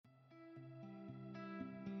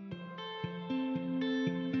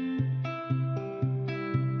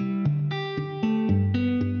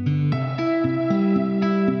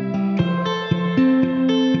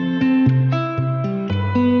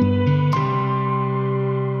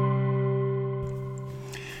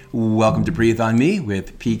Welcome to Breathe on Me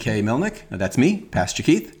with P.K. Milnick. Now, that's me, Pastor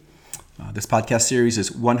Keith. This podcast series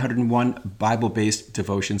is 101 Bible-based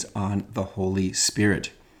devotions on the Holy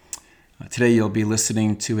Spirit. Today you'll be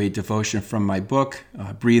listening to a devotion from my book,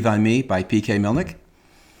 Breathe on Me by P.K. Milnick.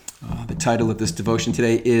 The title of this devotion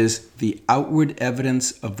today is The Outward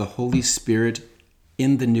Evidence of the Holy Spirit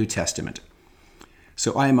in the New Testament.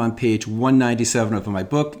 So I am on page 197 of my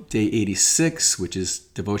book, day 86, which is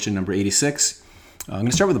devotion number 86. I'm going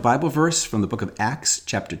to start with a Bible verse from the book of Acts,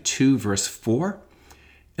 chapter 2, verse 4.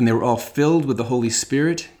 And they were all filled with the Holy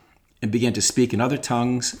Spirit and began to speak in other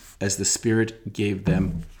tongues as the Spirit gave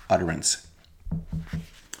them utterance.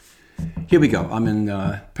 Here we go. I'm in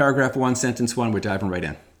paragraph 1, sentence 1. We're diving right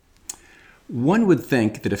in. One would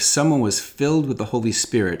think that if someone was filled with the Holy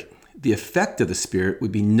Spirit, the effect of the Spirit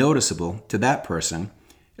would be noticeable to that person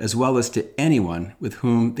as well as to anyone with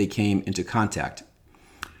whom they came into contact.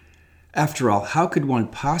 After all, how could one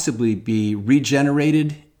possibly be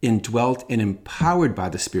regenerated, indwelt, and empowered by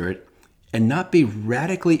the Spirit and not be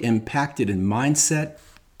radically impacted in mindset,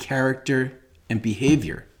 character, and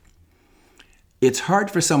behavior? It's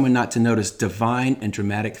hard for someone not to notice divine and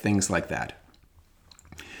dramatic things like that.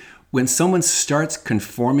 When someone starts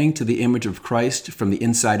conforming to the image of Christ from the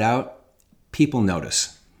inside out, people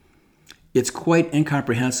notice. It's quite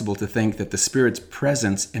incomprehensible to think that the Spirit's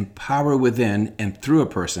presence and power within and through a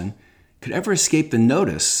person could ever escape the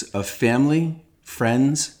notice of family,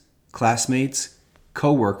 friends, classmates,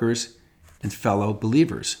 co-workers, and fellow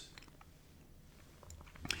believers.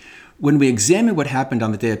 When we examine what happened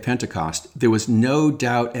on the day of Pentecost, there was no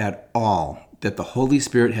doubt at all that the Holy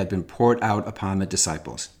Spirit had been poured out upon the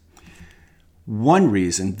disciples. One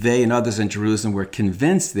reason they and others in Jerusalem were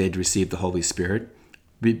convinced they had received the Holy Spirit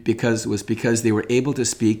was because they were able to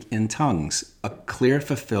speak in tongues, a clear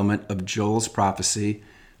fulfillment of Joel's prophecy.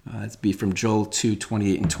 It's be from Joel 2,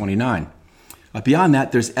 28 and 29. Beyond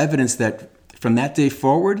that, there's evidence that from that day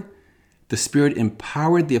forward, the Spirit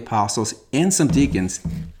empowered the apostles and some deacons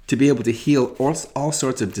to be able to heal all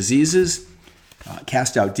sorts of diseases,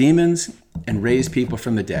 cast out demons, and raise people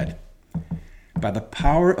from the dead. By the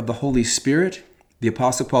power of the Holy Spirit, the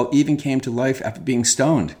Apostle Paul even came to life after being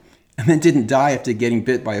stoned and then didn't die after getting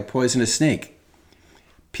bit by a poisonous snake.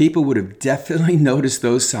 People would have definitely noticed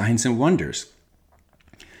those signs and wonders.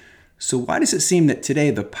 So why does it seem that today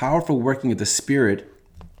the powerful working of the Spirit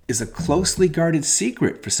is a closely guarded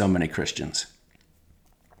secret for so many Christians?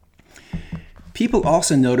 People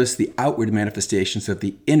also notice the outward manifestations of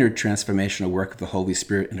the inner transformational work of the Holy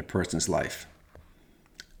Spirit in a person's life.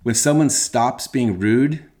 When someone stops being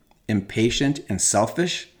rude, impatient, and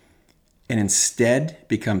selfish, and instead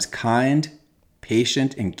becomes kind,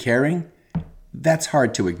 patient, and caring, that's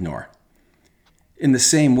hard to ignore. In the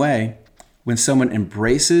same way, when someone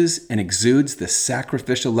embraces and exudes the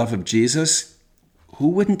sacrificial love of Jesus, who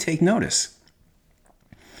wouldn't take notice?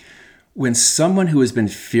 When someone who has been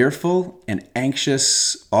fearful and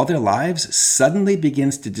anxious all their lives suddenly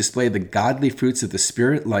begins to display the godly fruits of the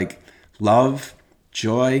Spirit like love,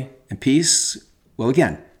 joy, and peace, well,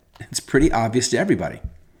 again, it's pretty obvious to everybody.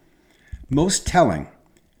 Most telling,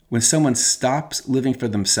 when someone stops living for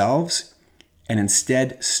themselves and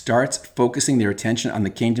instead starts focusing their attention on the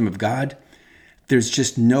kingdom of God, there's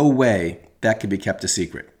just no way that could be kept a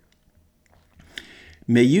secret.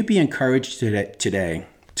 May you be encouraged today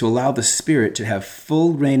to allow the Spirit to have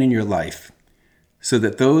full reign in your life so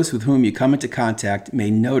that those with whom you come into contact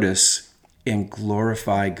may notice and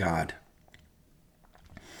glorify God.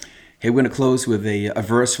 Hey, we're going to close with a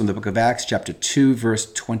verse from the book of Acts, chapter 2,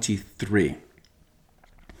 verse 23.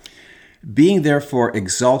 Being therefore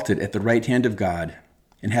exalted at the right hand of God,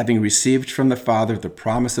 and having received from the Father the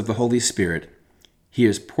promise of the Holy Spirit, He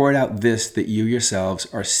has poured out this that you yourselves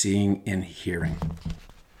are seeing and hearing.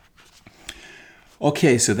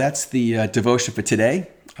 Okay, so that's the devotion for today.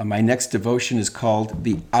 My next devotion is called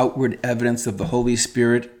The Outward Evidence of the Holy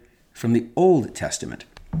Spirit from the Old Testament.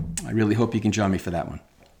 I really hope you can join me for that one.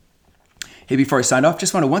 Hey, before I sign off,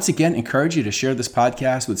 just want to once again encourage you to share this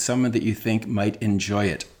podcast with someone that you think might enjoy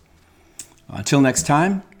it. Until next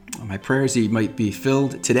time, my prayer is that you might be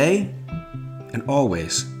filled today and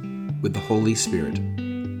always with the Holy Spirit.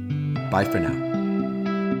 Bye for now.